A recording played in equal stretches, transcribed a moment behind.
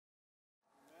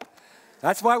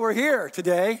That's why we're here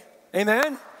today,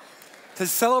 amen? To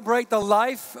celebrate the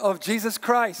life of Jesus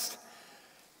Christ.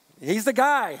 He's the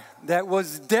guy that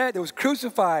was dead, that was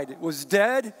crucified, was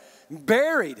dead,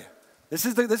 buried. This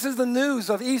is the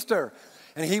news of Easter.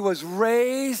 And he was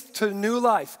raised to new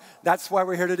life. That's why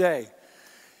we're here today.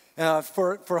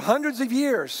 For hundreds of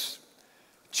years,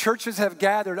 churches have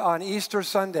gathered on Easter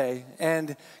Sunday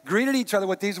and greeted each other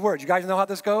with these words. You guys know how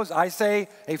this goes? I say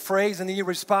a phrase and then you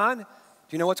respond.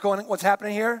 Do you know what's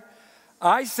happening here?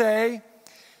 I say,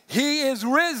 he is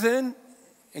risen,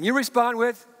 and you respond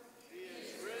with? He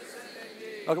is risen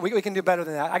indeed. Okay, we can do better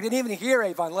than that. I didn't even hear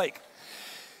Avon Lake.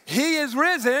 He is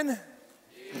risen.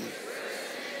 He is risen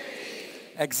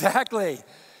indeed. Exactly.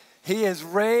 He is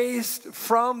raised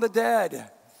from the dead.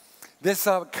 This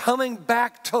coming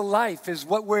back to life is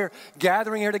what we're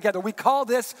gathering here together. We call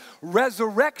this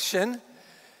resurrection.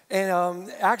 And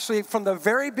actually, from the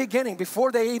very beginning,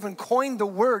 before they even coined the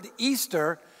word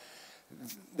Easter,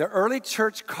 the early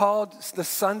church called the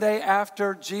Sunday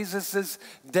after Jesus'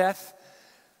 death,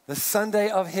 the Sunday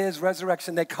of his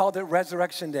resurrection. They called it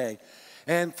Resurrection Day.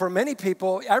 And for many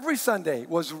people, every Sunday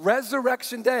was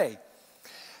Resurrection Day.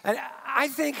 And I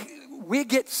think we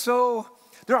get so...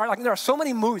 There are so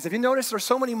many movies. Have you noticed there are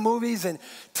so many movies and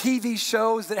TV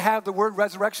shows that have the word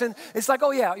resurrection? It's like,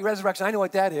 oh yeah, resurrection, I know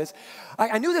what that is.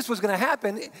 I knew this was going to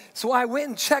happen, so I went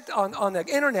and checked on the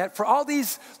internet for all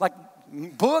these like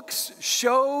books,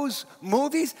 shows,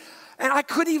 movies, and I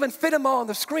couldn't even fit them all on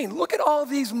the screen. Look at all of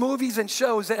these movies and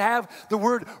shows that have the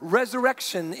word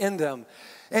resurrection in them.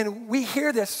 And we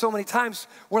hear this so many times.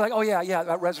 We're like, oh yeah,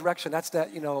 that resurrection, that's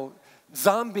that,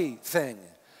 zombie thing.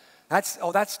 That's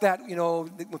that,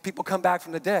 when people come back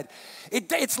from the dead.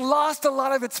 It's lost a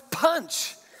lot of its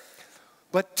punch.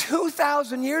 But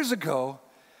 2,000 years ago,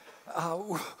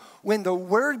 when the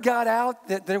word got out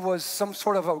that there was some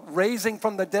sort of a raising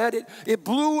from the dead, it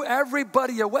blew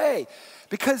everybody away.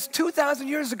 Because 2,000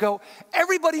 years ago,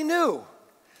 everybody knew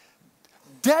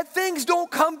dead things don't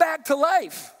come back to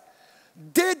life.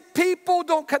 Dead people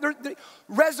don't come,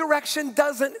 resurrection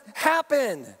doesn't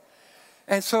happen.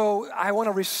 And so I want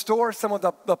to restore some of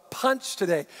the punch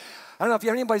today. I don't know if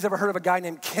anybody's ever heard of a guy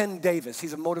named Ken Davis.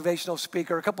 He's a motivational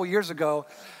speaker. A couple years ago,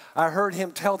 I heard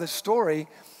him tell this story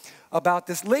about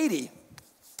this lady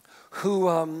who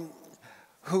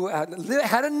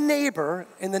had a neighbor,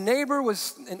 and the neighbor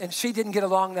and she didn't get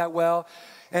along that well,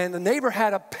 and the neighbor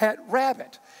had a pet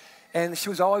rabbit. And she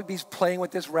was always playing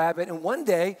with this rabbit. And one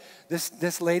day,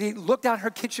 this lady looked out her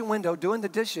kitchen window doing the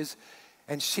dishes,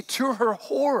 and to her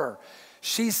horror,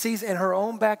 she sees in her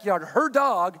own backyard her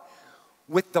dog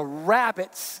with the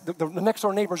rabbits, the next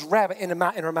door neighbor's rabbit in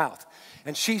her mouth.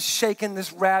 And she's shaking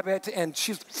this rabbit and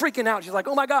she's freaking out. She's like,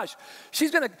 oh my gosh,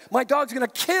 my dog's gonna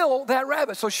kill that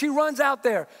rabbit. So she runs out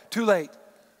there, too late.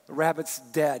 The rabbit's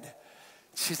dead.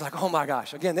 She's like, oh my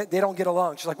gosh. Again, they don't get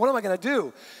along. She's like, what am I gonna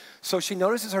do? So she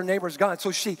notices her neighbor's gone.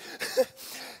 So she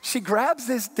grabs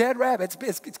this dead rabbit.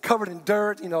 It's covered in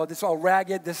dirt, this all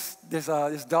ragged. This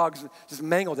dog's just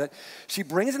mangled it. She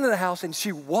brings it into the house and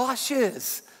she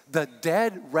washes the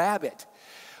dead rabbit.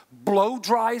 Blow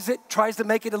dries it, tries to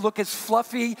make it look as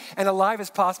fluffy and alive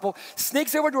as possible.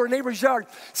 Sneaks over to her neighbor's yard,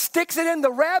 sticks it in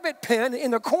the rabbit pen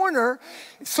in the corner,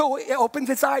 so it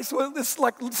opens its eyes. So it's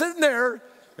like sitting there.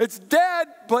 It's dead,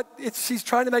 but she's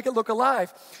trying to make it look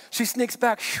alive. She sneaks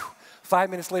back. 5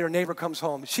 minutes later, neighbor comes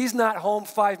home. She's not home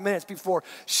 5 minutes before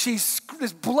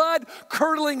this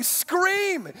blood-curdling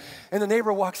scream. And the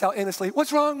neighbor walks out innocently.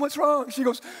 What's wrong? What's wrong? She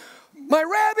goes, my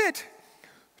rabbit.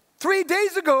 3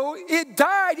 days ago, it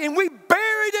died, and we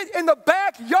buried it in the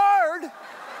backyard. And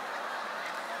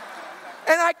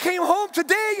I came home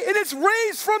today, and it's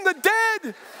raised from the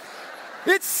dead.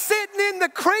 It's sitting in the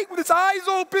crate with its eyes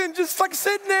open, just like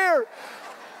sitting there.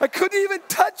 I couldn't even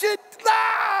touch it.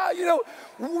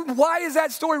 Why does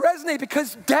that story resonate?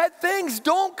 Because dead things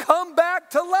don't come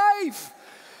back to life.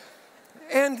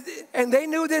 And they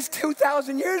knew this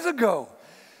 2,000 years ago.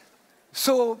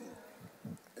 So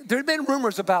there had been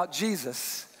rumors about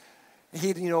Jesus.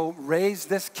 He'd, raised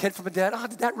this kid from the dead. Oh,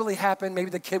 did that really happen? Maybe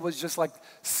the kid was just like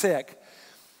sick.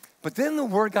 But then the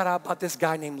word got out about this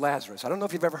guy named Lazarus. I don't know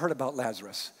if you've ever heard about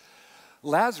Lazarus.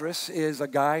 Lazarus is a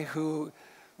guy who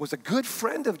was a good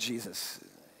friend of Jesus.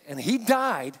 And he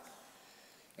died,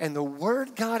 and the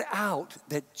word got out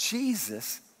that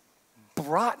Jesus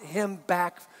brought him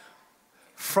back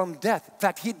from death. In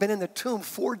fact, he'd been in the tomb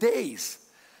 4 days.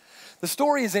 The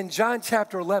story is in John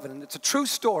chapter 11, and it's a true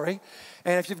story.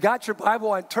 And if you've got your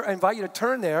Bible, I invite you to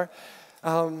turn there.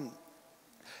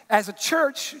 As a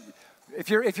church, if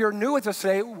you're new with us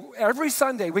today, every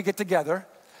Sunday we get together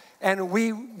and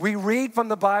we read from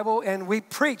the Bible and we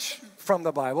preach from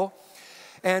the Bible.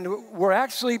 And we're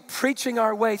actually preaching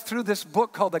our way through this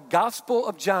book called the Gospel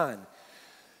of John.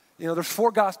 You know, there's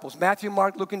 4 Gospels, Matthew,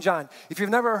 Mark, Luke, and John. If you've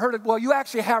never heard of, well, you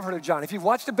actually have heard of John. If you've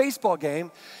watched a baseball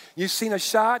game, you've seen a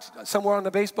shot somewhere on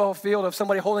the baseball field of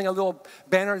somebody holding a little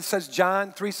banner that says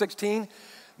John 3:16.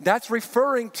 That's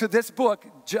referring to this book,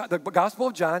 the Gospel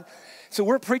of John. So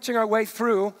we're preaching our way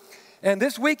through. And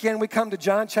this weekend, we come to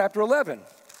John chapter 11.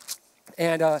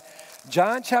 And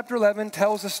John chapter 11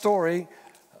 tells the story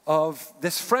of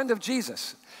this friend of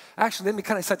Jesus. Actually, let me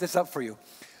kind of set this up for you.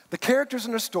 The characters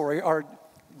in the story are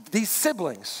these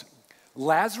siblings,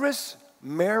 Lazarus,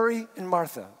 Mary, and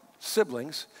Martha,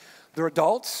 siblings. They're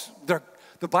adults.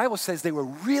 The Bible says they were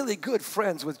really good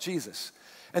friends with Jesus.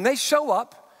 And they show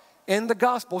up in the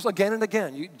Gospels again and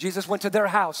again. Jesus went to their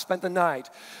house, spent the night.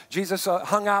 Jesus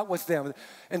hung out with them.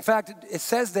 In fact, it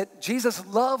says that Jesus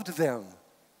loved them.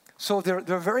 So they're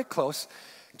very close.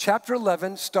 Chapter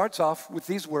 11 starts off with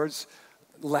these words,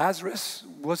 Lazarus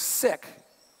was sick.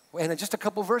 And in just a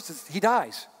couple verses, he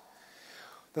dies.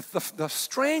 The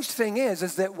strange thing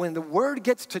is that when the word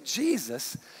gets to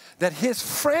Jesus, that his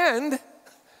friend,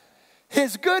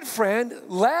 his good friend,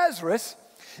 Lazarus,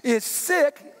 is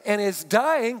sick and is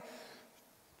dying,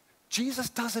 Jesus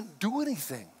doesn't do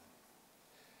anything.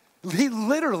 He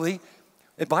literally,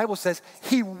 the Bible says,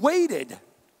 he waited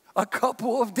a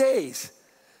couple of days.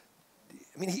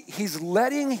 I mean, he's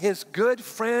letting his good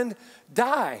friend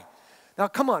die. Now,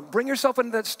 come on, bring yourself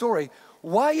into that story.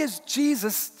 Why is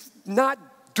Jesus not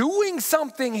doing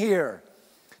something here?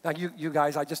 Now, you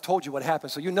guys, I just told you what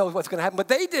happened, so you know what's going to happen, but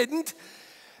they didn't.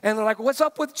 And they're like, what's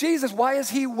up with Jesus? Why is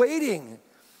he waiting?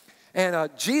 And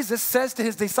Jesus says to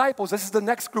his disciples, this is the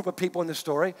next group of people in the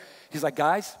story. He's like,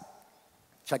 guys,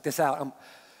 check this out.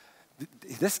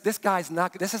 This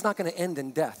is not going to end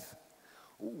in death.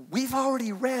 We've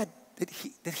already read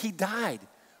that he died.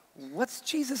 What's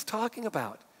Jesus talking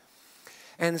about?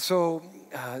 And so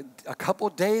a couple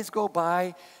days go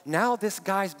by. Now this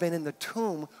guy's been in the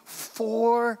tomb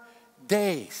 4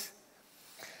 days.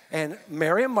 And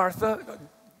Mary and Martha,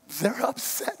 they're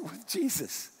upset with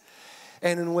Jesus.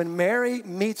 And when Mary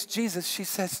meets Jesus, she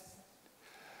says,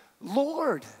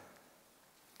 Lord,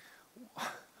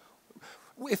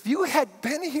 if you had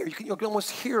been here, you can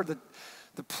almost hear the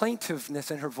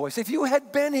plaintiveness in her voice. If you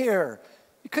had been here,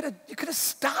 you could have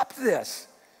stopped this.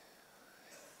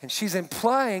 And she's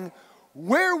implying,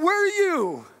 where were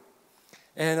you?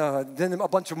 And then a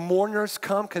bunch of mourners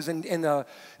come, because in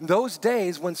those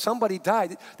days when somebody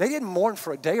died, they didn't mourn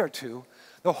for a day or two.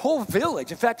 The whole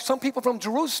village, in fact, some people from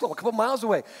Jerusalem, a couple miles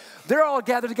away, they're all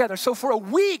gathered together. So for a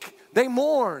week, they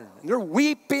mourn. They're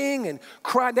weeping and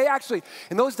crying. They actually,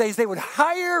 in those days, they would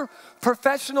hire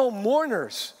professional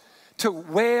mourners to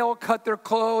wail, cut their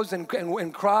clothes,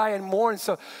 and cry and mourn.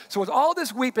 So with all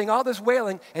this weeping, all this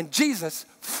wailing, and Jesus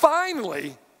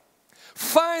finally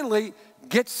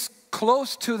gets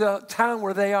close to the town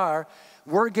where they are.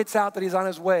 Word gets out that he's on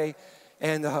his way.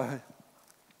 And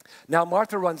now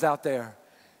Martha runs out there.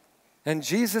 And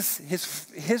Jesus,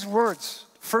 his words,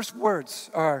 first words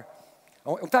are,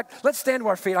 in fact, let's stand to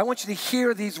our feet. I want you to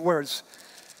hear these words.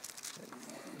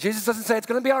 Jesus doesn't say, it's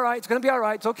going to be all right, it's going to be all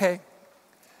right, it's okay.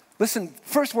 Listen,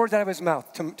 first words out of his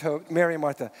mouth to Mary and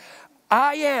Martha.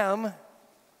 I am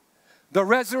the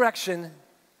resurrection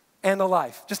and the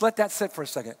life. Just let that sit for a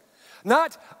second.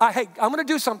 Not, hey, I'm going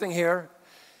to do something here.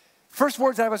 First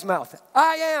words out of his mouth.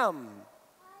 I am.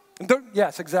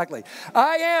 Yes, exactly.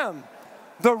 I am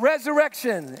the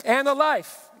resurrection and the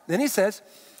life. Then he says,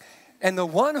 and the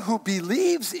one who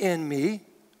believes in me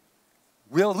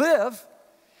will live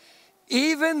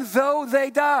even though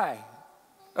they die.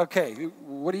 Okay,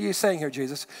 what are you saying here,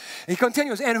 Jesus? He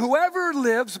continues, and whoever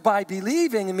lives by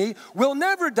believing in me will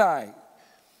never die.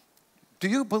 Do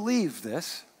you believe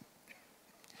this?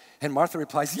 And Martha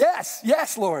replies,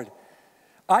 yes, Lord.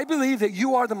 I believe that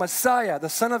you are the Messiah, the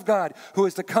Son of God, who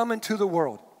is to come into the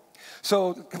world.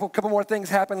 So a couple more things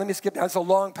happen. Let me skip down. It's a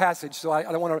long passage, so I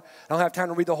don't have time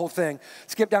to read the whole thing.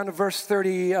 Skip down to verse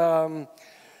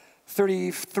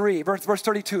 33, verse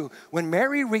 32. When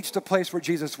Mary reached the place where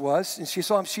Jesus was, and she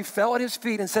saw him, she fell at his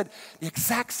feet and said the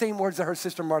exact same words that her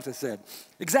sister Martha said.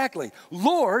 Exactly.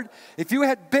 Lord, if you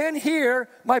had been here,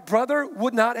 my brother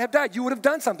would not have died. You would have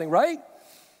done something, right?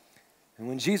 And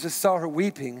when Jesus saw her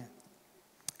weeping,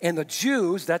 and the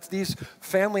Jews, that's these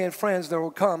family and friends that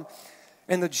will come,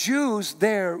 and the Jews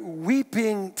there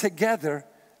weeping together,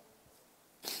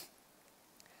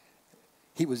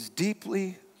 he was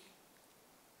deeply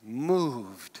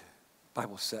moved,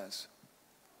 Bible says.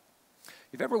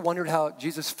 You've ever wondered how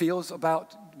Jesus feels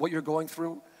about what you're going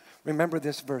through? Remember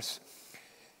this verse.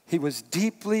 he was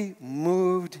deeply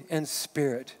moved in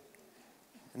spirit.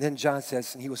 And then John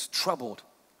says, and he was troubled.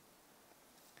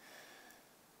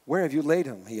 Where have you laid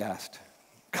him? He asked.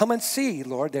 Come and see,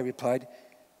 Lord, they replied.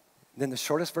 And then the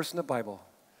shortest verse in the Bible,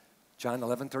 John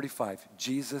 11:35,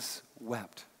 Jesus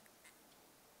wept.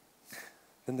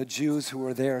 Then the Jews who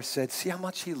were there said, see how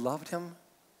much he loved him?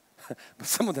 But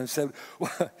some of them said,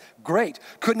 well, great.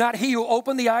 Could not he who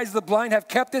opened the eyes of the blind have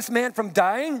kept this man from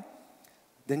dying?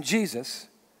 Then Jesus,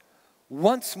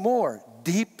 once more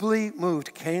deeply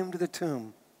moved, came to the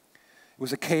tomb. It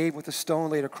was a cave with a stone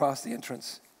laid across the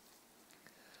entrance.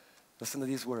 Listen to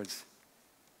these words.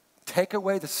 Take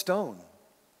away the stone,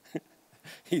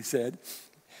 he said.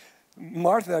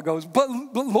 Martha goes, but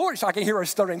Lord, so I can hear her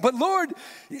stuttering, but Lord,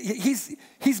 he's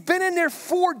been in there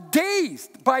 4 days.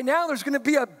 By now there's going to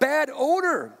be a bad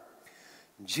odor.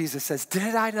 Jesus says,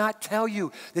 did I not tell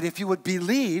you that if you would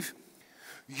believe,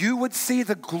 you would see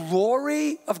the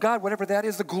glory of God, whatever that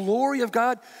is, the glory of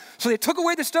God? So they took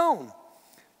away the stone.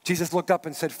 Jesus looked up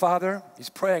and said, Father, he's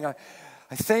praying, I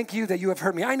thank you that you have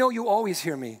heard me. I know you always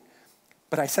hear me,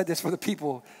 but I said this for the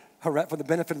people, for the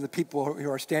benefit of the people who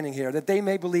are standing here, that they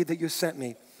may believe that you sent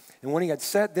me. And when he had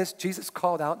said this, Jesus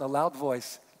called out in a loud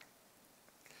voice,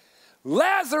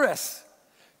 Lazarus,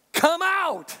 come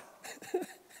out.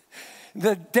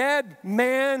 The dead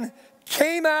man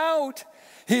came out,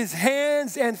 his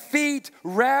hands and feet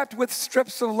wrapped with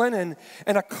strips of linen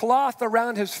and a cloth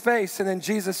around his face. And then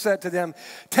Jesus said to them,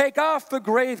 take off the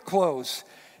grave clothes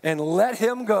and let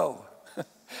him go.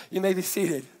 You may be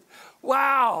seated.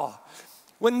 Wow.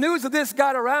 When news of this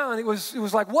got around, it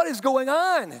was like, what is going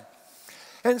on?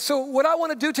 And so what I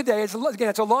want to do today is, again,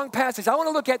 it's a long passage. I want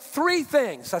to look at 3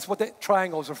 things. That's what the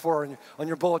triangles are for on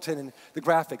your bulletin and the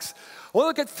graphics. I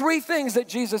want to look at 3 things that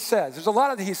Jesus says. There's a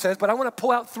lot that he says, but I want to pull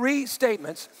out 3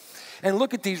 statements and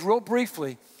look at these real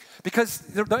briefly because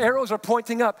the arrows are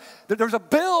pointing up. There's a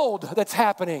build that's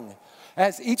happening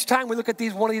as each time we look at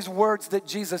one of these words that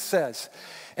Jesus says.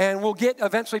 And we'll get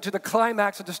eventually to the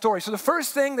climax of the story. So the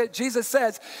first thing that Jesus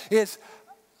says is,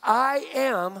 I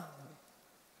am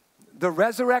the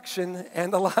resurrection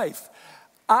and the life.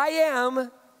 I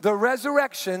am the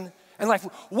resurrection and life.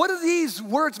 What do these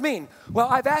words mean? Well,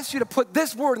 I've asked you to put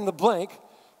this word in the blank.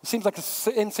 It seems like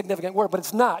an insignificant word, but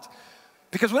it's not.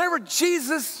 Because whenever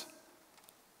Jesus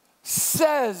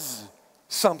says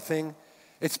something,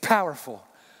 it's powerful.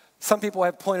 Some people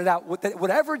have pointed out that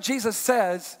whatever Jesus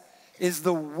says is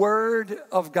the Word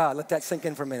of God. Let that sink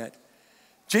in for a minute.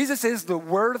 Jesus is the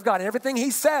Word of God, and everything he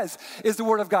says is the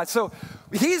Word of God. So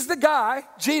he's the guy,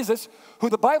 Jesus, who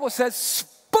the Bible says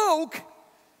spoke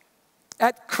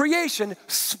at creation,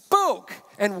 spoke,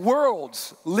 and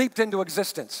worlds leaped into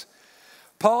existence.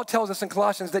 Paul tells us in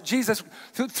Colossians that Jesus,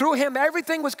 through him,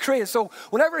 everything was created. So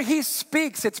whenever he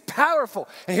speaks, it's powerful.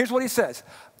 And here's what he says,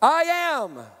 I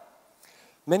am.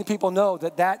 Many people know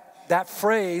that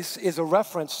phrase is a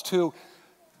reference to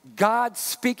God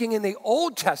speaking in the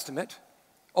Old Testament,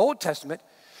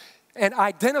 and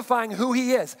identifying who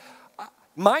he is.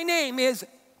 My name is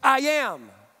I am.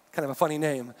 Kind of a funny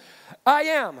name. I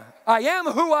am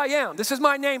who I am. This is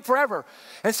my name forever.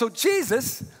 And so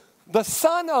Jesus, the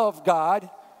Son of God,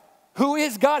 who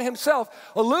is God himself,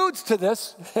 alludes to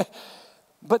this,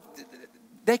 but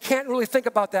they can't really think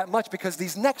about that much because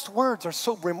these next words are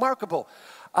so remarkable.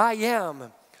 I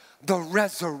am the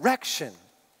resurrection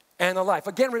and the life.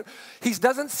 Again, he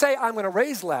doesn't say, I'm going to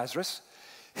raise Lazarus.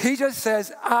 He just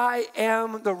says, I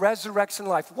am the resurrection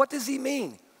and life. What does he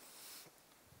mean?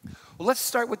 Well, let's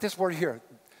start with this word here,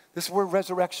 this word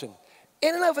resurrection.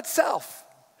 In and of itself,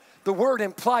 the word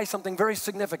implies something very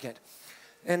significant.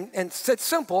 And it's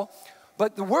simple,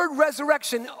 but the word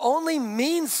resurrection only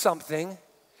means something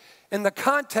in the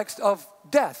context of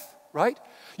death, right?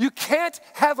 You can't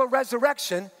have a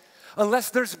resurrection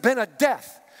unless there's been a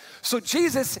death. So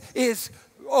Jesus is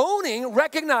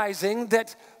recognizing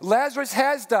that Lazarus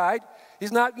has died.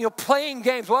 He's not, playing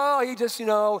games. Well, he just,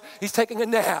 he's taking a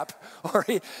nap. Or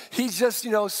he's just,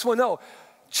 no.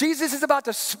 Jesus is about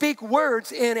to speak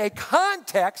words in a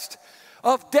context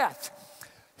of death.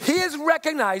 He is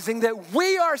recognizing that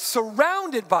we are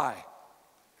surrounded by,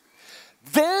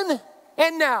 then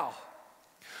and now.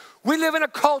 We live in a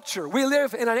culture. We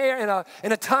live in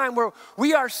a time where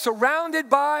we are surrounded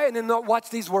by, and then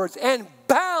watch these words, and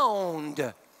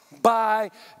bound by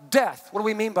death. What do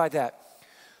we mean by that?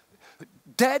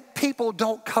 Dead people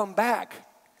don't come back,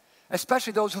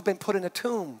 especially those who've been put in a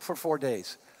tomb for 4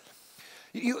 days.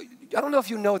 I don't know if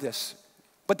you know this,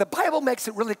 but the Bible makes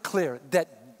it really clear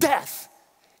that death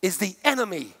is the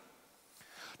enemy.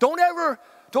 Don't ever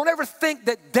don't ever think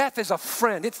that death is a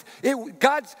friend. When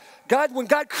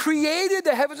God created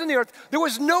the heavens and the earth, there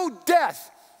was no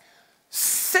death.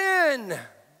 Sin,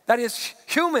 that is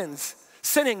humans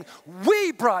sinning,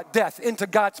 we brought death into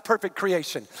God's perfect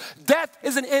creation. Death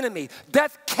is an enemy.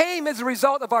 Death came as a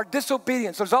result of our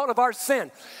disobedience, a result of our sin.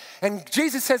 And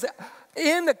Jesus says,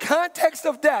 in the context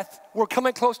of death, we're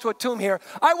coming close to a tomb here.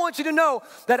 I want you to know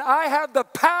that I have the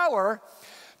power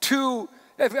to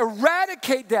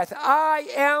eradicate death. I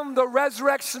am the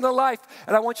resurrection of life.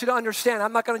 And I want you to understand,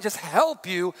 I'm not going to just help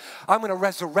you, I'm going to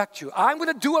resurrect you. I'm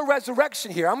going to do a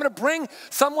resurrection here. I'm going to bring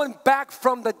someone back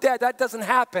from the dead. That doesn't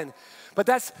happen. But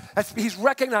he's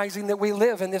recognizing that we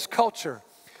live in this culture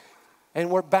and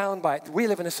we're bound by it. We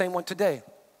live in the same one today.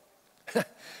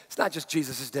 It's not just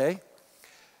Jesus' day.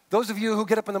 Those of you who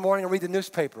get up in the morning and read the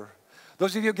newspaper,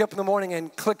 those of you who get up in the morning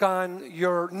and click on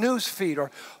your news feed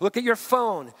or look at your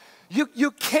phone,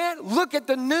 you can't look at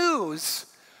the news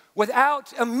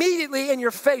without immediately in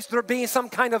your face there being some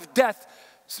kind of death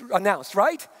announced,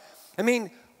 right? I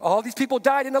mean, all these people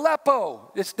died in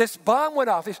Aleppo. This bomb went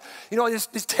off.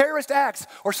 This terrorist acts,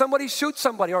 or somebody shoots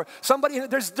somebody, or somebody.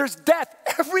 There's death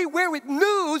everywhere.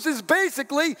 News is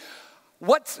basically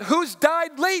who's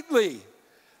died lately.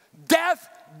 Death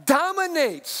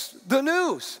dominates the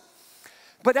news,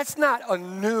 but that's not a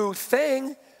new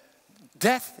thing.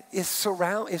 Death is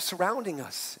surrounding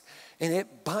us, and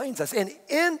it binds us. And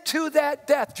into that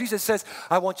death, Jesus says,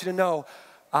 "I want you to know,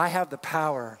 I have the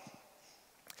power."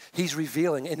 He's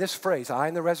revealing in this phrase, I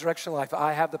am the resurrection of life,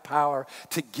 I have the power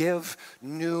to give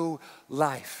new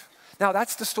life. Now,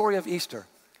 that's the story of Easter.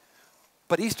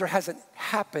 But Easter hasn't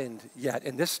happened yet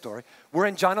in this story. We're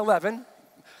in John 11.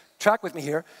 Track with me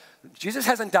here. Jesus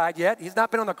hasn't died yet. He's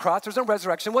not been on the cross. There's no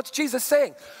resurrection. What's Jesus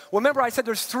saying? Well, remember I said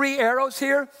there's 3 arrows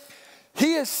here?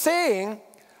 He is saying,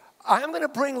 I'm going to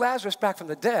bring Lazarus back from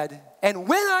the dead. And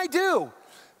when I do,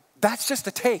 that's just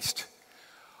a taste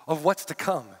of what's to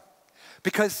come.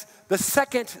 Because the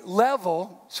second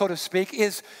level, so to speak,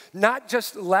 is not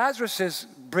just Lazarus'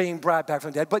 being brought back from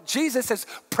the dead, but Jesus is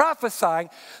prophesying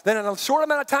that in a short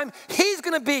amount of time, he's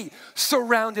going to be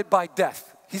surrounded by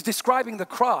death. He's describing the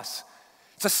cross.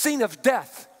 It's a scene of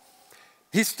death.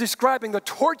 He's describing the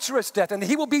torturous death, and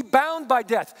he will be bound by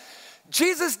death.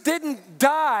 Jesus didn't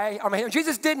die,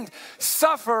 Jesus didn't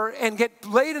suffer and get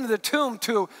laid into the tomb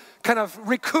to kind of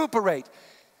recuperate.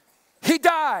 He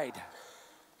died.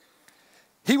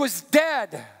 He was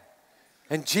dead,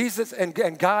 and Jesus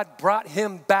and God brought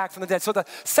him back from the dead. So the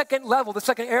second level, the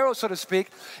second arrow, so to speak,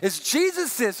 is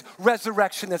Jesus'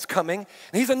 resurrection that's coming.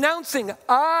 And he's announcing,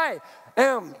 I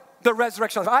am the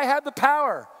resurrection. I have the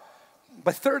power.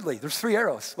 But thirdly, there's 3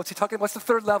 arrows. What's he talking about? What's the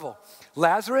third level?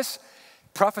 Lazarus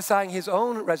prophesying his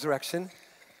own resurrection.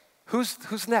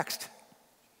 Who's next?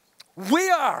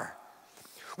 We are.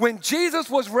 When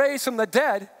Jesus was raised from the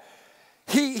dead,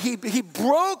 He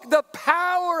broke the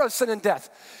power of sin and death.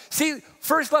 See,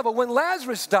 first level, when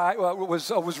Lazarus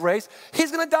was raised,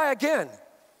 he's going to die again.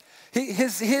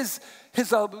 His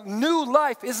new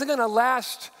life isn't going to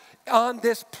last on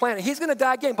this planet. He's going to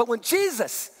die again. But when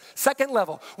Jesus, second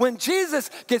level, when Jesus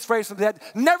gets raised from the dead,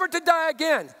 never to die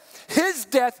again, his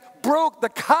death broke the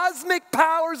cosmic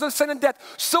powers of sin and death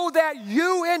so that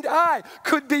you and I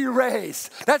could be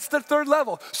raised. That's the third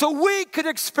level. So we could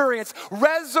experience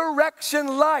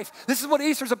resurrection life. This is what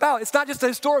Easter's about. It's not just a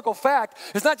historical fact.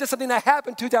 It's not just something that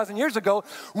happened 2,000 years ago.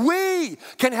 We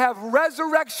can have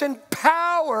resurrection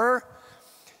power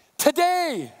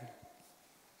today.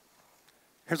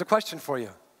 Here's a question for you.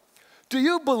 Do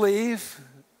you believe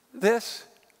this?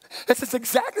 This is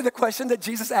exactly the question that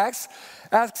Jesus asks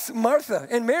Martha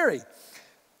and Mary.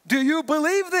 Do you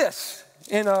believe this?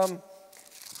 In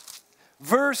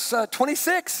verse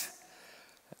 26.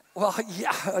 Well,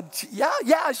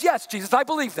 yes, Jesus, I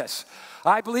believe this.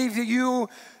 I believe that you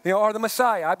are the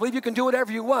Messiah. I believe you can do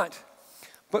whatever you want.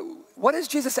 But what is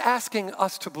Jesus asking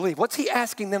us to believe? What's he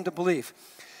asking them to believe?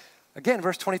 Again,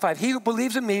 verse 25. He who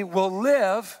believes in me will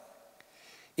live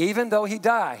even though he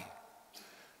die.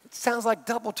 It sounds like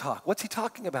double talk. What's he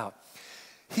talking about?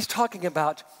 He's talking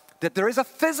about that there is a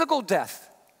physical death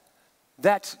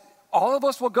that all of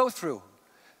us will go through.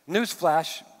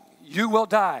 Newsflash, you will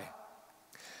die.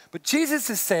 But Jesus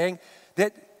is saying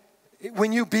that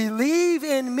when you believe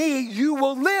in me, you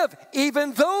will live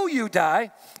even though you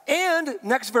die. And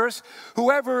next verse,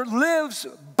 whoever lives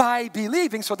by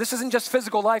believing, so this isn't just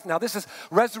physical life now, this is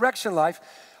resurrection life,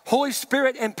 Holy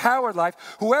Spirit empowered life.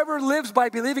 Whoever lives by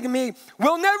believing in me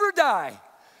will never die.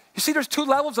 You see, there's 2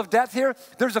 levels of death here.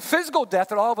 There's a physical death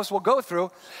that all of us will go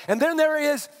through, and then there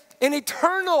is an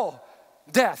eternal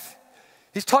death.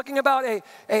 He's talking about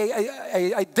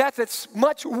a death that's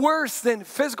much worse than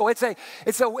physical. It's an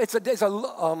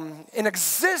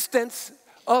existence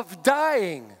of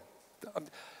dying.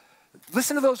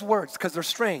 Listen to those words because they're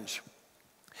strange.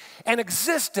 An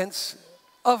existence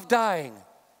of dying.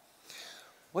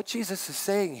 What Jesus is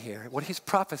saying here, what he's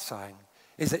prophesying,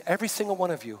 is that every single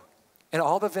one of you in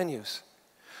all the venues,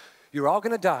 you're all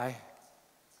going to die.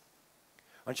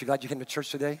 Aren't you glad you came to church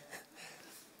today?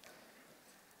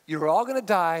 You're all going to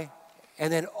die,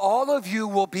 and then all of you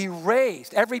will be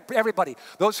raised. Everybody,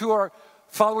 those who are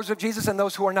followers of Jesus and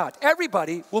those who are not.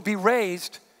 Everybody will be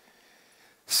raised,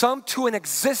 some to an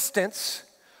existence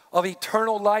of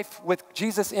eternal life with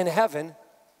Jesus in heaven,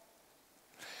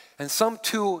 and some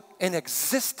to an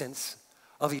existence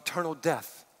of eternal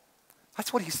death.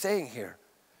 That's what he's saying here.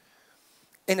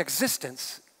 An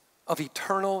existence of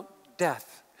eternal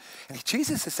death. And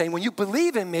Jesus is saying, when you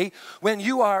believe in me, when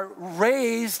you are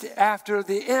raised after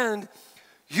the end,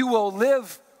 you will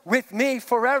live with me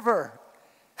forever.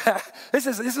 This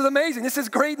is amazing. This is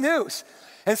great news.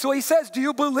 And so he says, do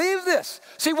you believe this?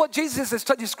 See, what Jesus is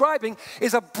describing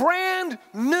is a brand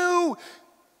new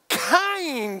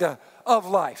kind of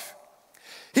life.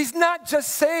 He's not just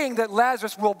saying that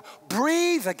Lazarus will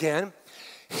breathe again.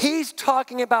 He's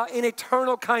talking about an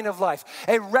eternal kind of life,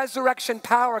 a resurrection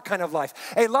power kind of life,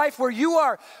 a life where you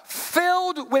are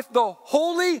filled with the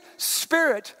Holy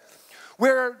Spirit,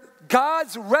 where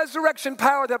God's resurrection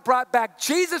power that brought back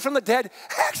Jesus from the dead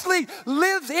actually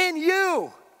lives in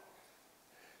you.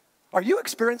 Are you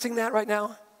experiencing that right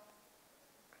now?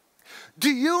 Do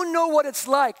you know what it's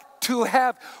like to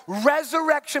have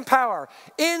resurrection power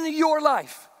in your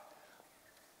life?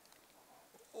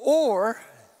 Or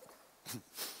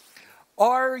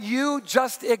are you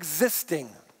just existing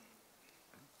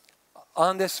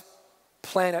on this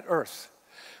planet Earth?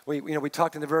 We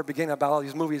talked in the very beginning about all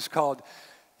these movies called,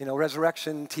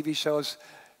 resurrection TV shows.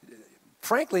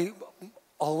 Frankly,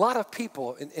 a lot of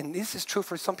people, and this is true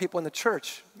for some people in the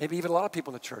church, maybe even a lot of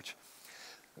people in the church,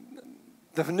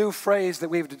 the new phrase that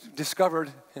we've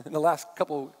discovered in the last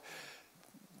couple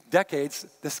decades,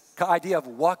 this idea of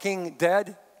walking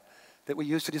dead that we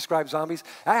use to describe zombies,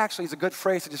 that actually is a good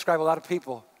phrase to describe a lot of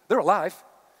people. They're alive.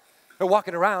 They're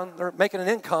walking around. They're making an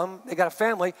income. They got a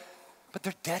family, but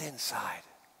they're dead inside.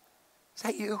 Is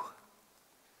that you?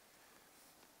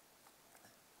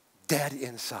 Dead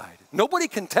inside. Nobody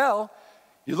can tell.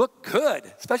 You look good,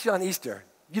 especially on Easter.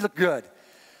 You look good.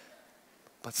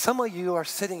 But some of you are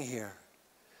sitting here.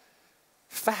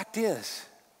 Fact is,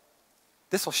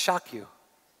 this will shock you.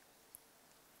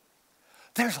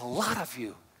 There's a lot of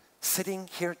you sitting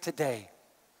here today.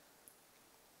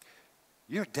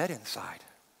 You're dead inside,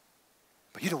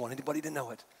 but you don't want anybody to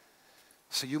know it.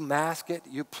 So you mask it,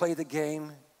 you play the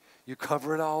game, you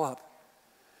cover it all up.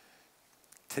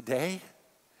 Today,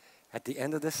 at the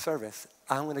end of this service,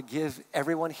 I'm going to give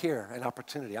everyone here an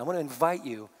opportunity. I'm going to invite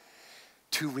you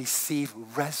to receive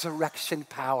resurrection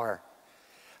power.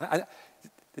 I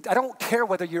don't care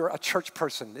whether you're a church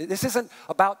person. This isn't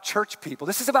about church people.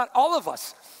 This is about all of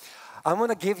us. I'm going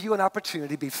to give you an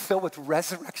opportunity to be filled with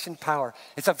resurrection power.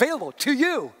 It's available to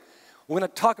you. We're going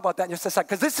to talk about that in just a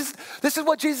second, because this is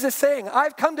what Jesus is saying.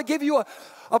 I've come to give you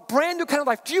a brand new kind of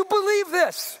life. Do you believe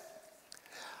this?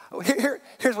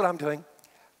 Here's what I'm doing.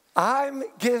 I'm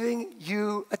giving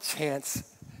you a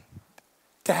chance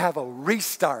to have a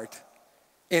restart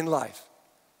in life.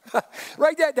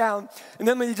 Write that down, and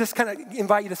then let me just kind of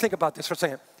invite you to think about this for a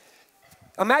second.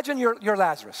 Imagine you're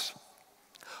Lazarus.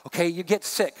 Okay, you get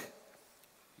sick.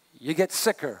 You get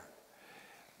sicker.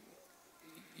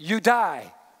 You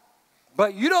die.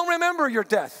 But you don't remember your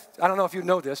death. I don't know if you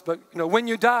know this, but when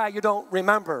you die, you don't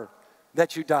remember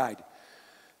that you died.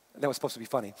 That was supposed to be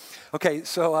funny. Okay,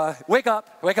 so wake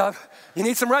up. You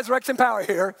need some resurrection power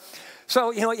here. So,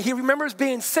 he remembers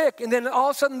being sick, and then all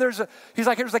of a sudden there's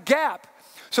a gap.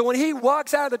 So when he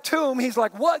walks out of the tomb, he's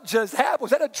like, what just happened?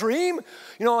 Was that a dream?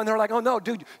 And they're like, oh no,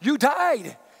 dude, you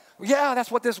died. Yeah,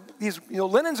 that's what these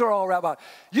linens are all about.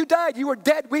 You died, you were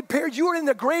dead, we buried you were in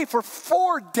the grave for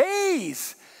 4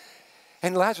 days.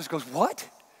 And Lazarus goes, what?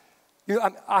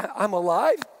 I'm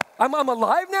alive? I'm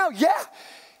alive now? Yeah.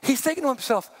 He's thinking to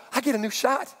himself, I get a new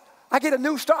shot. I get a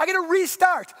new start. I get a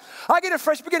restart. I get a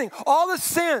fresh beginning. All the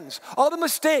sins, all the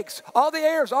mistakes, all the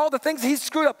errors, all the things he's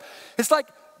screwed up. It's like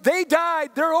they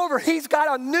died, they're over. He's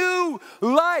got a new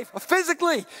life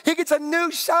physically. He gets a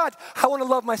new shot. I want to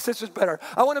love my sisters better.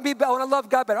 I want to love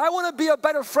God better. I want to be a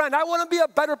better friend. I want to be a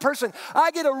better person.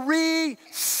 I get a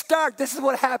restart. This is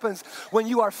what happens when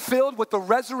you are filled with the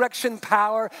resurrection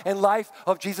power and life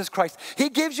of Jesus Christ. He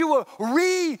gives you a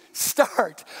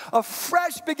restart, a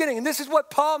fresh beginning. And this is what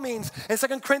Paul means in 2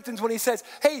 Corinthians when he says,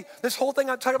 hey, this whole thing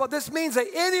I'm talking about, this means that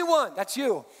anyone, that's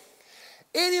you,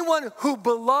 anyone who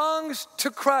belongs to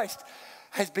Christ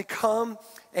has become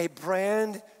a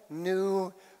brand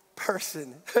new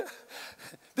person.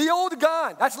 The old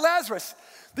gone, that's Lazarus.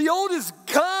 The old is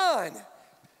gone.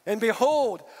 And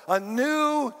behold, a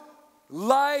new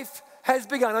life has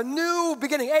begun, a new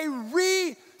beginning, a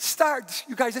restart.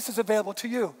 You guys, this is available to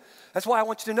you. That's why I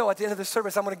want you to know at the end of the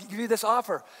service, I'm going to give you this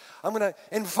offer. I'm going to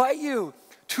invite you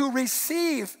to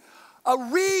receive a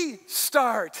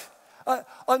restart,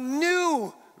 a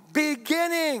new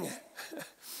beginning.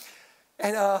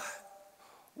 And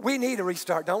we need a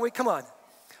restart, don't we? Come on.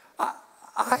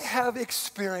 I have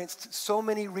experienced so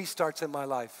many restarts in my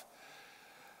life.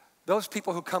 Those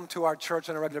people who come to our church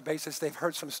on a regular basis, they've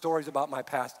heard some stories about my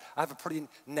past. I have a pretty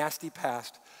nasty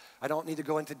past. I don't need to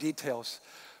go into details.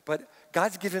 But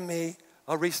God's given me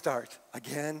a restart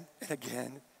again and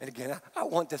again and again. I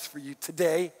want this for you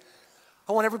today.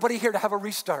 I want everybody here to have a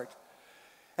restart.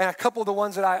 And a couple of the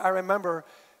ones that I remember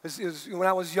is when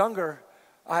I was younger,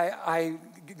 I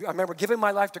remember giving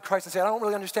my life to Christ and saying, I don't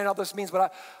really understand how this means,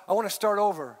 but I want to start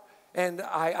over. And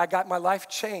I got my life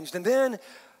changed. And then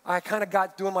I kind of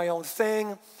got doing my own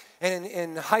thing. And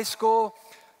in high school,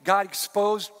 God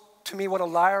exposed to me what a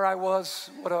liar I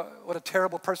was, what a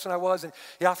terrible person I was, and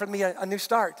he offered me a new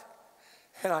start.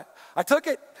 And I took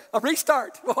it, a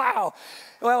restart. Wow.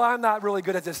 Well, I'm not really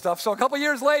good at this stuff. So a couple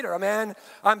years later, man,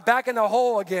 I'm back in the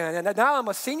hole again. And now I'm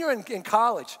a senior in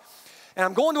college. And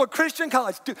I'm going to a Christian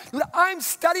college. Dude, I'm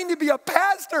studying to be a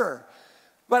pastor.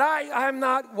 But I'm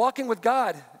not walking with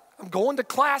God. I'm going to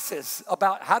classes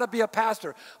about how to be a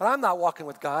pastor. But I'm not walking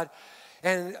with God.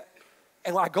 And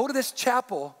when I go to this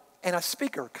chapel, and a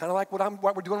speaker, kind of like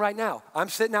what we're doing right now. I'm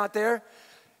sitting out there,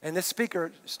 and this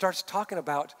speaker starts talking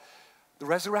about the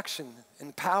resurrection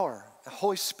and power, the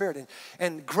Holy Spirit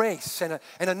and grace and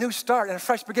a new start and a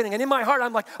fresh beginning. And in my heart,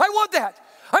 I'm like, I want that.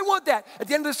 I want that. At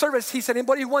the end of the service, he said,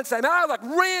 anybody who wants that? And I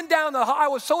ran down the hall. I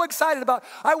was so excited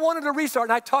I wanted to restart.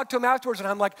 And I talked to him afterwards, and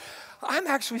I'm like, I'm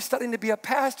actually studying to be a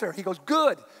pastor. He goes,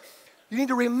 good. You need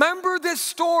to remember this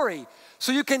story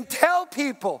so you can tell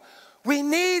people. We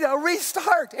need a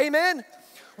restart, amen?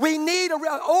 We need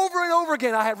over and over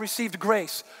again, I have received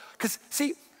grace. Because,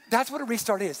 see, that's what a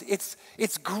restart is.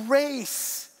 It's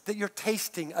grace that you're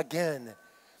tasting again.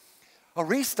 A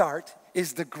restart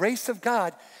is the grace of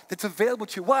God that's available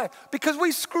to you. Why? Because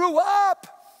we screw up.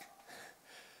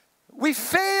 We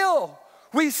fail.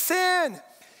 We sin.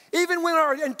 Even when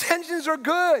our intentions are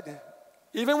good.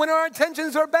 Even when our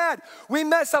intentions are bad. We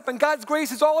mess up, and God's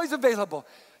grace is always available.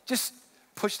 Just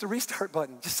push the restart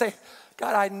button. Just say,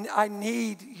 God, I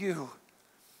need you.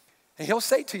 And he'll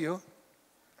say to you,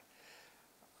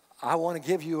 I want to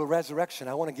give you a resurrection.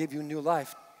 I want to give you a new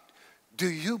life. Do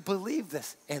you believe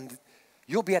this? And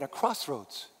you'll be at a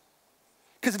crossroads.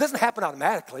 Because it doesn't happen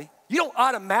automatically. You don't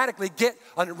automatically get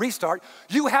a restart.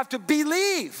 You have to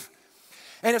believe.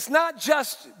 And it's not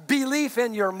just belief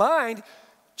in your mind.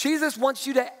 Jesus wants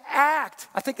you to act.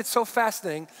 I think it's so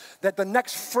fascinating that the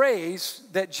next phrase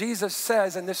that Jesus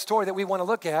says in this story that we want to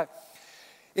look at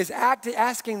is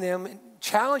asking them,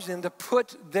 challenging them to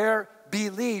put their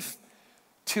belief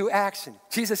to action.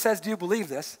 Jesus says, do you believe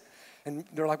this? And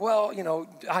they're like, well,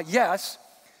 yes.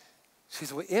 He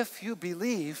says, well, if you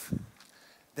believe,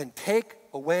 then take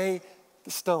away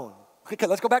the stone. Okay,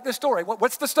 let's go back to the story.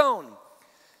 What's the stone?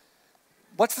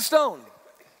 What's the stone?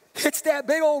 It's that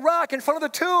big old rock in front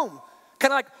of the tomb,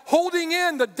 kind of like holding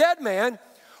in the dead man,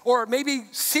 or maybe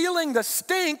sealing the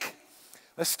stink,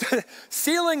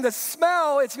 sealing the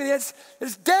smell.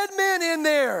 It's dead men in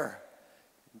there.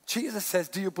 Jesus says,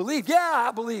 do you believe? Yeah,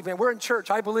 I believe, man. We're in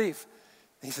church. I believe.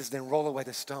 And he says, then roll away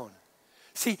the stone.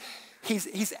 See,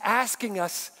 he's asking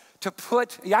us to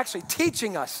he's actually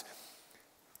teaching us,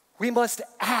 we must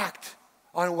act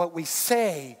on what we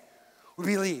say we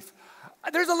believe.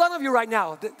 There's a lot of you right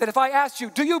now that if I asked you,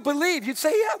 do you believe? You'd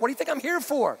say, yeah, what do you think I'm here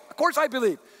for? Of course I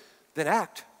believe. Then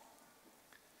act.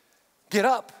 Get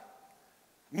up.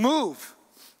 Move.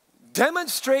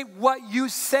 Demonstrate what you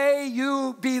say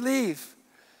you believe.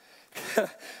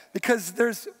 Because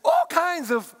there's all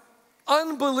kinds of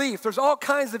unbelief. There's all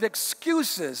kinds of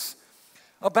excuses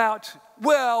about,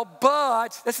 well,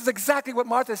 but, this is exactly what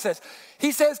Martha says.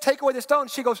 He says, take away the stone.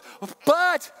 She goes,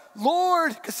 but,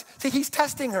 Lord, because, see, he's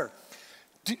testing her.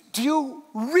 Do you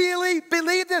really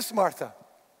believe this, Martha?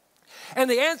 And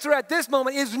the answer at this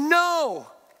moment is no.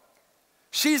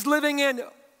 She's living in,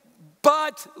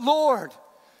 but, Lord.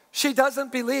 She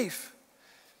doesn't believe.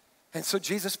 And so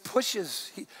Jesus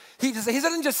pushes. He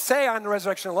doesn't just say, I'm the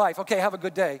resurrection of life. Okay, have a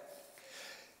good day.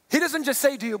 He doesn't just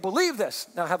say, do you believe this?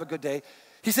 Now have a good day.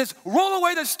 He says, roll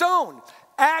away the stone.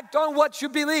 Act on what you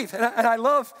believe. And I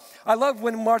love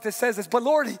when Martha says this, but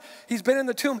Lord, he's been in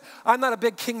the tomb. I'm not a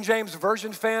big King James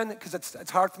Version fan because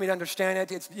it's hard for me to understand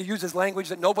it. It uses language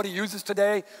that nobody uses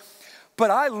today.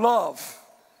 But I love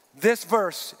this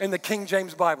verse in the King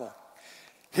James Bible.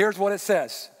 Here's what it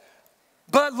says.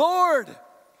 But Lord,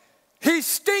 he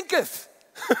stinketh.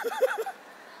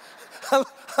 I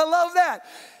love that.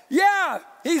 Yeah,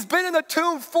 he's been in the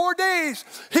tomb 4 days.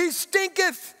 He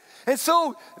stinketh. And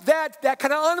so that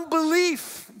kind of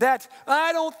unbelief that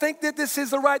I don't think that this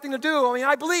is the right thing to do. I mean,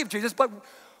 I believe Jesus, but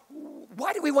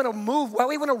why do we want to move? Why do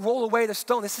we want to roll away the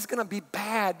stone? This is going to be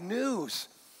bad news.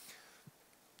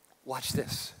 Watch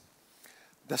this.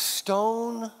 The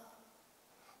stone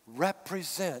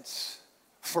represents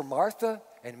for Martha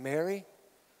and Mary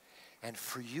and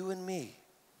for you and me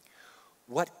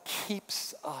what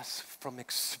keeps us from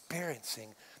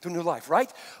experiencing the new life,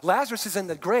 right? Lazarus is in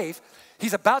the grave.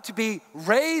 He's about to be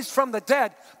raised from the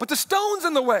dead, but the stone's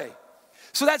in the way.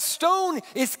 So that stone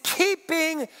is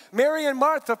keeping Mary and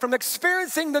Martha from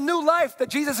experiencing the new life that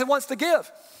Jesus wants to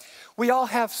give. We all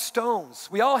have stones.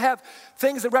 We all have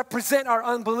things that represent our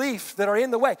unbelief that are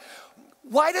in the way.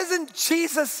 Why doesn't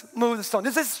Jesus move the stone?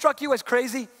 Does this struck you as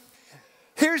crazy?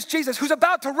 Here's Jesus who's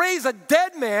about to raise a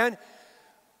dead man,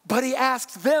 but he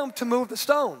asks them to move the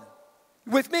stone.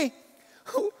 With me?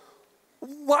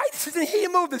 Why doesn't he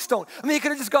move the stone? I mean, he could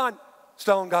have just gone,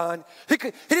 stone gone. He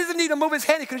doesn't need to move his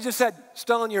hand. He could have just said,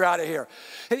 stone, you're out of here.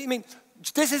 I mean,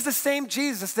 this is the same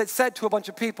Jesus that said to a bunch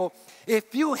of people,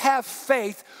 if you have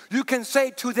faith, you can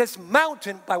say to this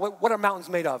mountain, by what are mountains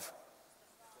made of?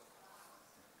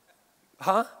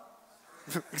 Huh?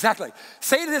 Exactly.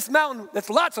 Say to this mountain that's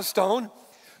lots of stone,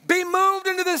 be moved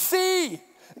into the sea.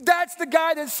 That's the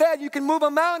guy that said you can move a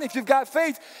mountain if you've got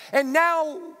faith. And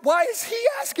now, why is he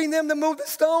asking them to move the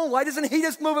stone? Why doesn't he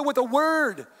just move it with a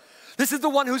word? This is the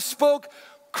one who spoke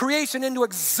creation into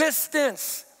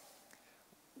existence.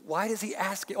 Why does he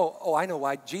ask it? Oh, I know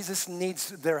why. Jesus needs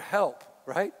their help,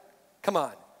 right? Come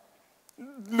on.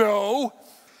 No.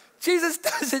 Jesus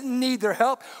doesn't need their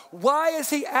help. Why is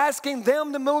he asking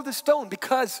them to move the stone?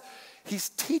 Because he's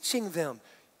teaching them.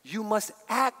 You must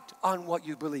act on what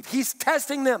you believe. He's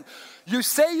testing them. You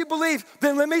say you believe,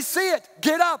 then let me see it.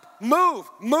 Get up, move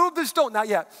the stone. Not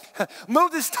yet.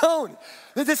 Move the stone.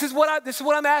 This is what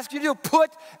I'm asking you to do. Put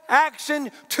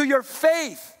action to your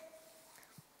faith.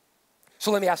 So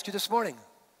let me ask you this morning.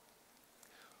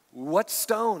 What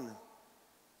stone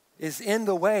is in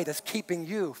the way that's keeping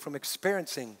you from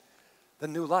experiencing the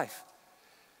new life?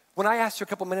 When I asked you a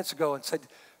couple minutes ago and said,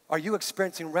 are you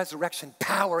experiencing resurrection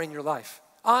power in your life?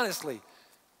 Honestly,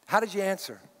 how did you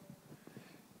answer?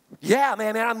 Yeah,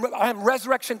 man, I'm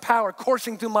resurrection power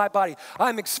coursing through my body.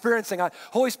 I'm experiencing,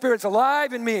 Holy Spirit's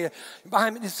alive in me.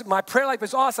 My prayer life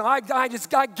is awesome. I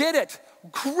get it.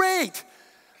 Great.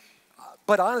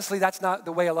 But honestly, that's not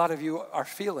the way a lot of you are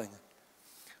feeling.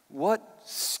 What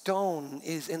stone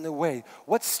is in the way?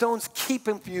 What stone's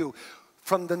keeping you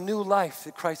from the new life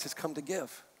that Christ has come to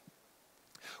give?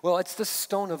 Well, it's the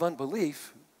stone of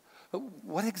unbelief. But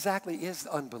what exactly is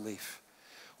unbelief?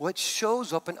 Well, it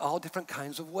shows up in all different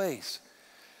kinds of ways.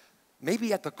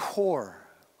 Maybe at the core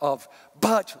of,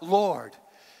 but Lord.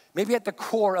 Maybe at the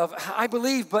core of, I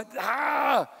believe, but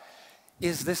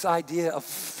is this idea of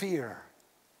fear.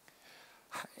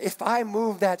 If I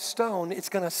move that stone, it's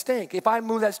going to stink. If I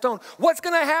move that stone, what's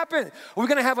going to happen? We're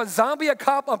going to have a zombie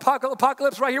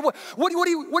apocalypse right here. What's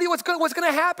going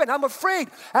to happen? I'm afraid.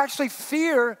 Actually,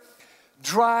 fear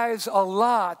drives a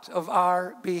lot of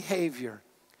our behavior.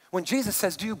 When Jesus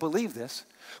says, do you believe this?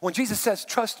 When Jesus says,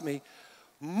 trust me,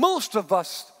 most of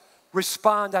us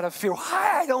respond out of fear.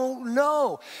 I don't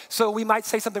know. So we might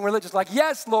say something religious like,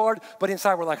 yes, Lord, but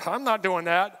inside we're like, I'm not doing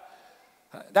that.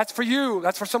 That's for you.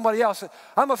 That's for somebody else.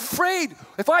 I'm afraid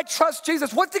if I trust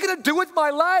Jesus, what's he going to do with my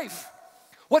life?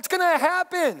 What's going to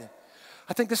happen?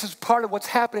 I think this is part of what's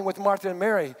happening with Martha and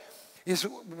Mary.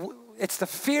 It's the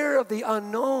fear of the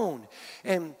unknown.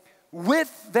 And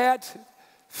with that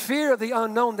fear of the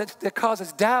unknown that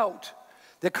causes doubt,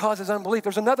 that causes unbelief,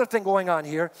 there's another thing going on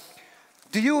here.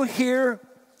 Do you hear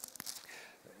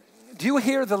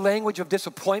the language of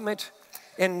disappointment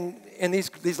in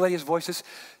these ladies' voices,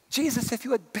 Jesus, if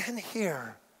you had been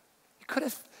here, you could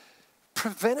have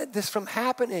prevented this from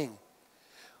happening.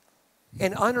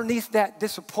 And underneath that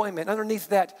disappointment, underneath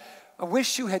that, I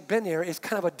wish you had been here, is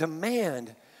kind of a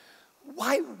demand.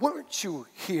 Why weren't you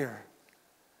here?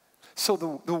 So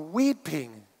the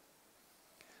weeping,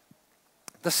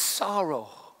 the sorrow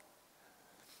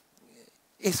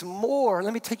is more.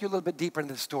 Let me take you a little bit deeper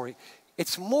into the story.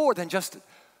 It's more than just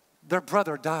their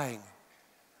brother dying.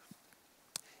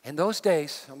 In those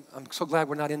days, I'm so glad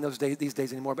we're not in these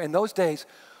days anymore, but in those days,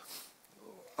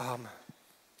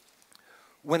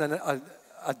 when an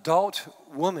adult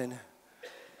woman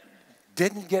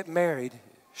didn't get married,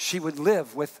 she would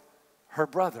live with her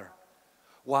brother.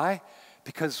 Why?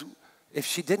 Because if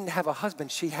she didn't have a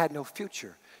husband, she had no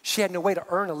future. She had no way to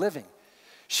earn a living.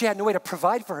 She had no way to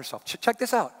provide for herself. Check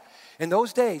this out. In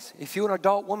those days, if you were an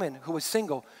adult woman who was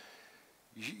single,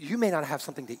 you may not have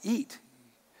something to eat.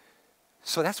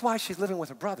 So that's why she's living with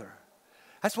her brother.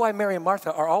 That's why Mary and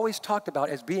Martha are always talked about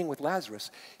as being with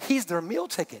Lazarus. He's their meal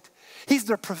ticket. He's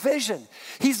their provision.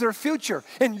 He's their future.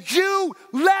 And you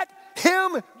let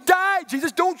him die.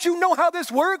 Jesus, don't you know how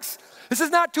this works? This is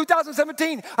not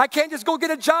 2017. I can't just go get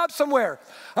a job somewhere.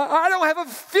 I don't have a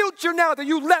future now that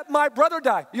you let my brother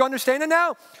die. You understand it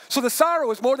now? So the sorrow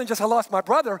is more than just I lost my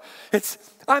brother. It's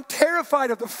I'm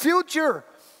terrified of the future.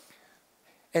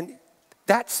 And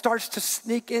that starts to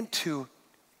sneak into,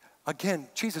 again,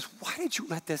 Jesus, why did you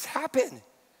let this happen?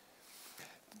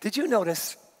 Did you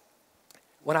notice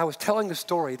when I was telling the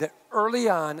story that early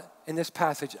on in this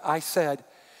passage, I said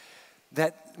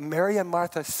that Mary and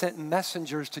Martha sent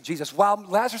messengers to Jesus while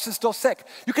Lazarus is still sick.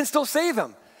 You can still save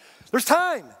him. There's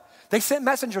time. They sent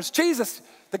messengers. Jesus,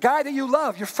 the guy that you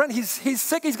love, your friend, he's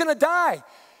sick, he's going to die.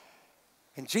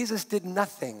 And Jesus did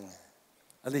nothing.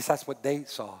 At least that's what they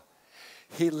saw.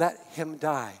 He let him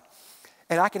die.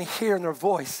 And I can hear in their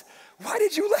voice, why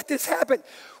did you let this happen?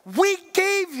 We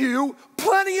gave you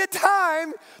plenty of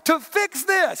time to fix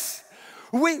this.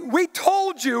 We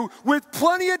told you with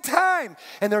plenty of time.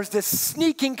 And there's this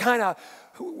sneaking kind of,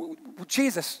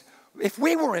 Jesus, if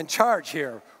we were in charge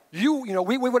here,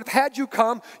 we would have had you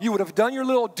come. You would have done your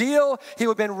little deal. He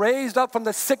would have been raised up from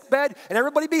the sick bed, and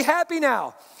everybody be happy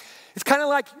now. It's kind of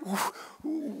like,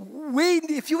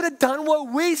 if you would have done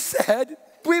what we said,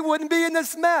 we wouldn't be in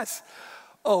this mess.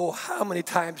 Oh, how many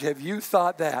times have you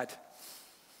thought that?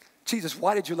 Jesus,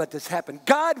 why did you let this happen?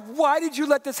 God, why did you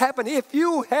let this happen? If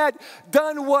you had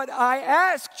done what I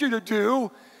asked you to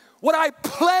do, what I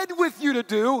pled with you to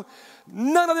do,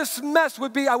 none of this mess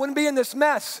I wouldn't be in this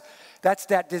mess. That's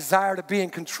that desire to be in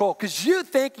control because you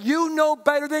think you know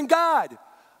better than God.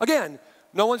 Again,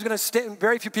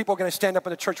 very few people are going to stand up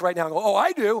in the church right now and go, oh,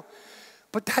 I do.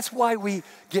 But that's why we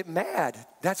get mad.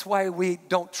 That's why we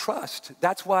don't trust.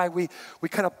 That's why we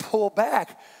kind of pull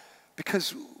back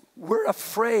because we're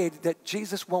afraid that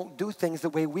Jesus won't do things the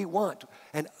way we want.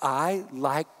 And I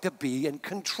like to be in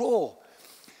control.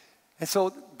 And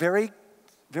so very,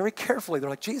 very carefully, they're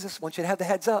like, Jesus, I want you to have the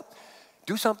heads up.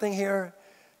 Do something here.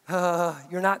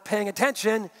 You're not paying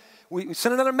attention. We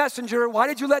sent another messenger. Why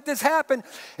did you let this happen?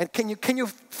 And can you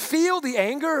feel the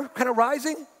anger kind of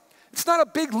rising? It's not a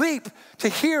big leap to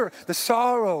hear the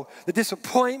sorrow, the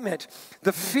disappointment,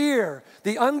 the fear,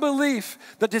 the unbelief,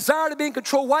 the desire to be in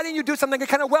control. Why didn't you do something that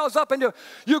kind of wells up into,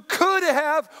 you could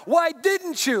have, why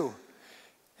didn't you?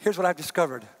 Here's what I've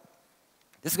discovered.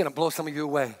 This is going to blow some of you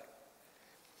away.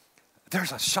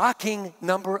 There's a shocking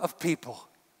number of people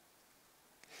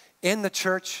in the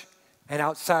church and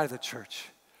outside of the church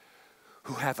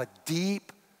who have a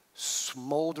deep,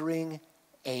 smoldering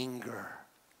anger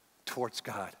towards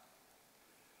God.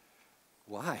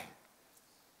 Why?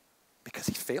 Because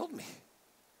he failed me.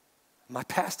 My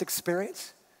past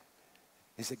experience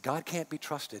is that God can't be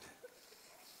trusted.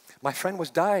 My friend was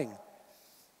dying.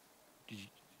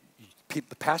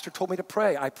 The pastor told me to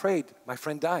pray. I prayed. My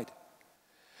friend died.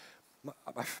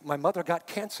 My mother got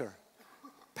cancer.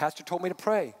 Pastor told me to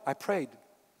pray. I prayed.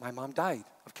 My mom died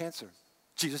of cancer.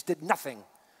 Jesus did nothing.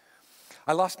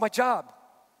 I lost my job.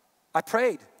 I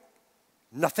prayed.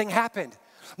 Nothing happened.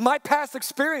 My past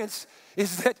experience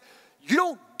is that you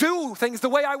don't do things the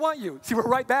way I want you. See, we're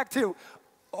right back to,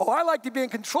 I like to be in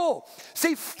control.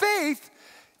 See, faith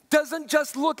doesn't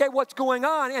just look at what's going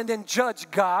on and then judge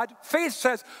God. Faith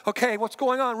says, okay, what's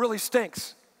going on really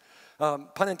stinks.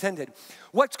 Pun intended.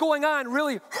 What's going on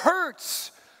really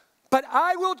hurts, but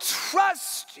I will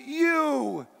trust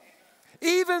you.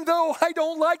 Even though I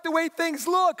don't like the way things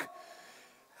look,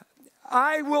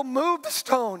 I will move the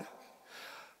stone.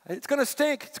 It's going to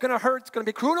stink. It's going to hurt. It's going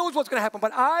to be, who knows what's going to happen,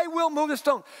 but I will move the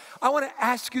stone. I want to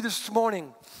ask you this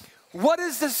morning, What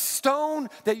is the stone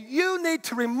that you need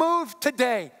to remove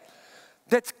today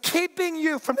that's keeping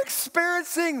you from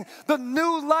experiencing the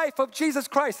new life of Jesus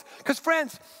Christ? Because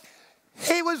friends,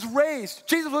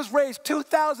 Jesus was raised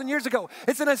 2,000 years ago.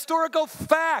 It's an historical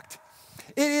fact.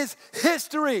 It is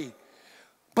history.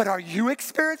 But are you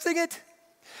experiencing it?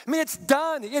 I mean, it's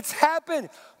done, it's happened,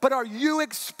 but are you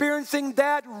experiencing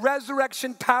that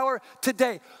resurrection power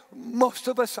today? Most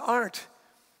of us aren't.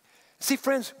 See,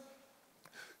 friends,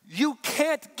 you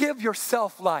can't give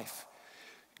yourself life.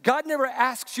 God never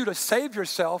asks you to save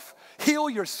yourself, heal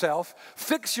yourself,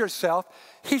 fix yourself.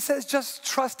 He says, just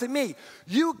trust in me.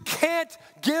 You can't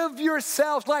give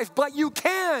yourself life, but you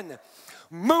can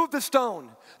move the stone.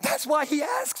 That's why he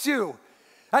asks you.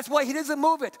 That's why he doesn't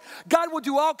move it. God will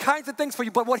do all kinds of things for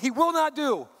you, but what he will not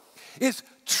do is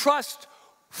trust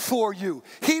for you.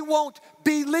 He won't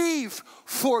believe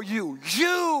for you.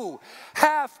 You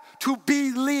have to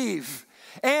believe.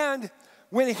 And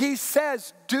when he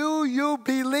says, do you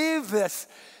believe this?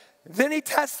 Then he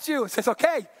tests you and says,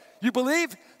 okay, you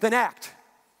believe? Then act.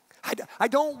 I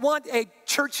don't want a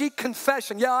churchy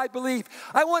confession. Yeah, I believe.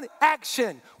 I want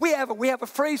action. We have a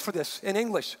phrase for this in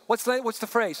English. What's the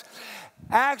phrase?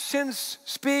 Actions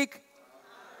speak.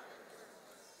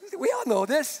 We all know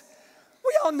this.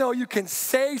 We all know you can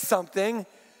say something,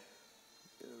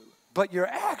 but your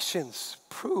actions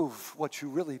prove what you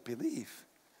really believe.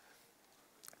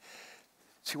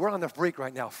 See, we're on the brink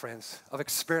right now, friends, of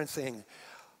experiencing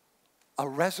a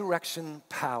resurrection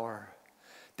power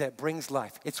that brings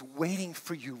life. It's waiting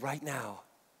for you right now.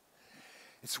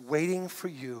 It's waiting for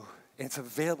you, and it's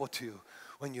available to you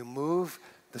when you move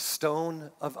the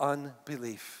stone of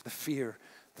unbelief, the fear,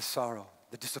 the sorrow,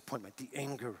 the disappointment, the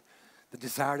anger, the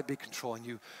desire to be controlled,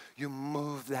 and you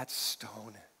move that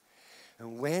stone.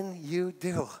 And when you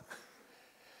do,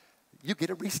 you get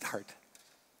a restart.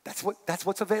 That's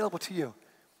what's available to you.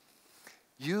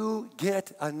 You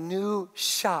get a new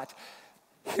shot.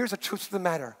 Here's the truth of the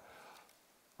matter.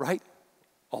 Right?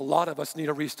 A lot of us need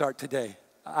a restart today.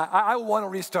 I want a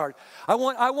restart. I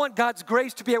want God's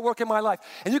grace to be at work in my life.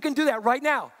 And you can do that right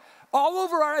now. All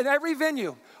over in every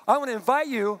venue. I want to invite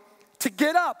you to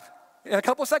get up in a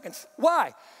couple of seconds.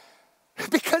 Why?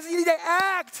 Because you need to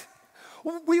act.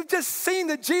 We've just seen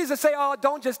that Jesus say, oh,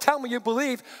 don't just tell me you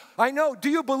believe. I know.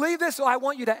 Do you believe this? Or I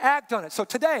want you to act on it. So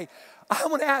today, I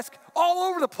want to ask all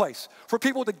over the place for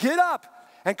people to get up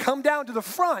and come down to the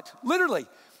front, literally,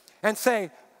 and say,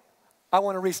 I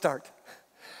want to restart.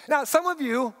 Now, some of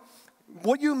you,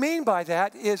 what you mean by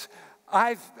that is,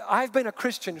 I've been a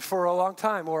Christian for a long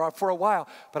time or for a while,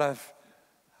 but I've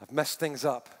messed things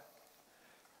up.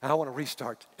 And I want to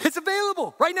restart. It's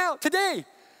available right now, today.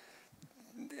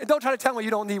 And don't try to tell me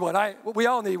you don't need one. We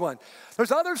all need one.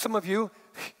 There's some of you,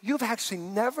 you've actually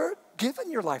never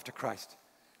given your life to Christ.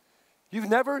 You've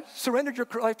never surrendered your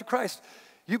life to Christ.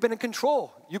 You've been in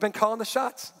control. You've been calling the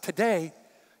shots. Today,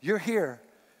 you're here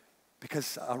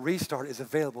because a restart is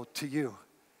available to you.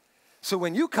 So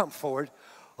when you come forward,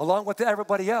 along with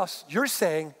everybody else, you're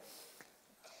saying,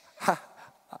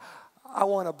 I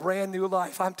want a brand new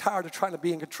life. I'm tired of trying to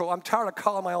be in control. I'm tired of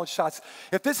calling my own shots.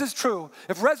 If this is true,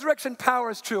 if resurrection power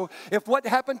is true, if what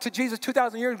happened to Jesus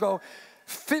 2,000 years ago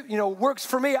works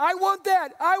for me, I want that.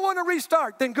 I want to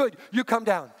restart. Then good, you come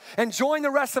down and join the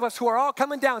rest of us who are all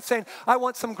coming down saying, I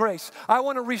want some grace. I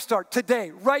want to restart today,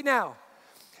 right now.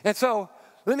 And so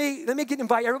let me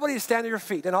invite everybody to stand to your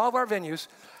feet in all of our venues.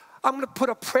 I'm going to put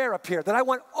a prayer up here that I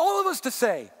want all of us to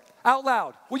say out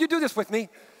loud. Will you do this with me?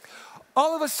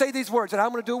 All of us say these words, and I'm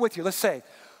going to do it with you. Let's say,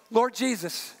 Lord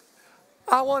Jesus,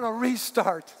 I want to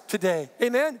restart today.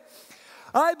 Amen?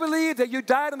 I believe that you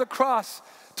died on the cross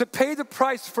to pay the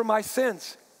price for my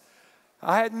sins.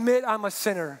 I admit I'm a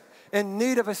sinner in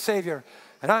need of a Savior,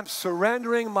 and I'm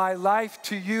surrendering my life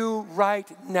to you right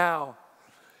now.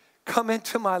 Come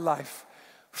into my life.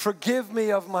 Forgive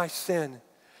me of my sin.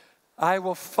 I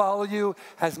will follow you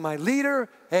as my leader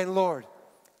and Lord.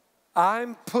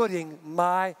 I'm putting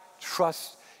my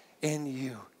trust in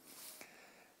you.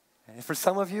 And for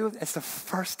some of you, it's the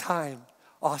first time.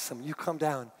 Awesome, you come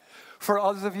down. For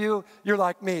others of you, you're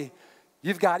like me.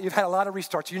 You've had a lot of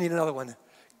restarts. You need another one.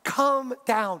 Come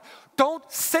down. Don't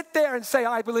sit there and say,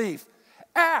 I believe.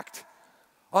 Act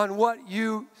on what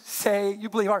you say you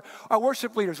believe. Our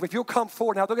worship leaders, if you'll come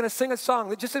forward now, they're going to sing a song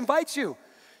that just invites you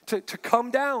to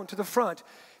come down to the front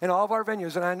in all of our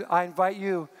venues. And I invite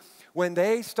you, when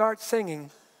they start singing,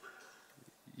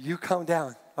 you come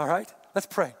down, all right? Let's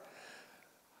pray.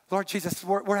 Lord Jesus,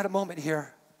 we're at a moment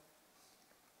here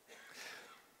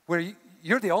where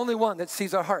you're the only one that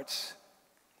sees our hearts.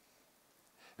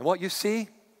 And what you see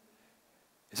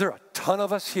is there are a ton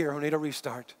of us here who need a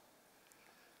restart.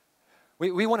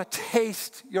 We want to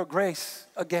taste your grace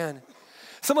again.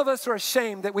 Some of us are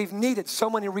ashamed that we've needed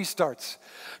so many restarts.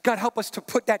 God, help us to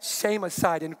put that shame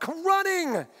aside and come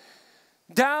running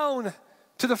down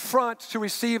to the front to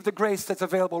receive the grace that's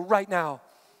available right now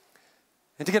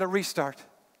and to get a restart.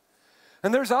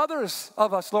 And there's others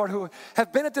of us, Lord, who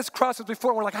have been at this crossroads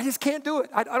before. And we're like, I just can't do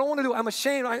it. I don't want to do it. I'm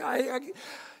ashamed.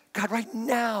 God, right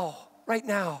now,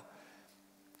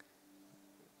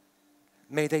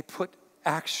 may they put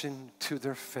action to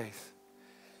their faith.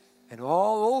 And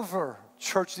all over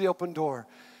Church the Open Door,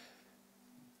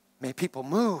 may people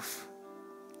move.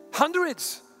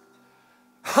 Hundreds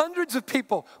of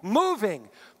people moving,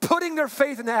 putting their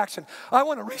faith into action. I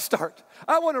want to restart.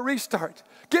 I want to restart.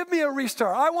 Give me a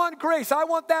restart. I want grace. I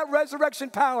want that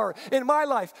resurrection power in my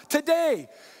life today.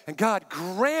 And God,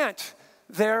 grant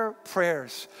their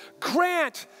prayers.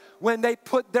 Grant when they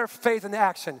put their faith into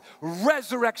action,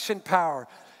 resurrection power.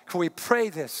 Can we pray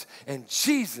this in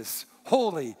Jesus'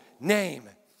 holy name?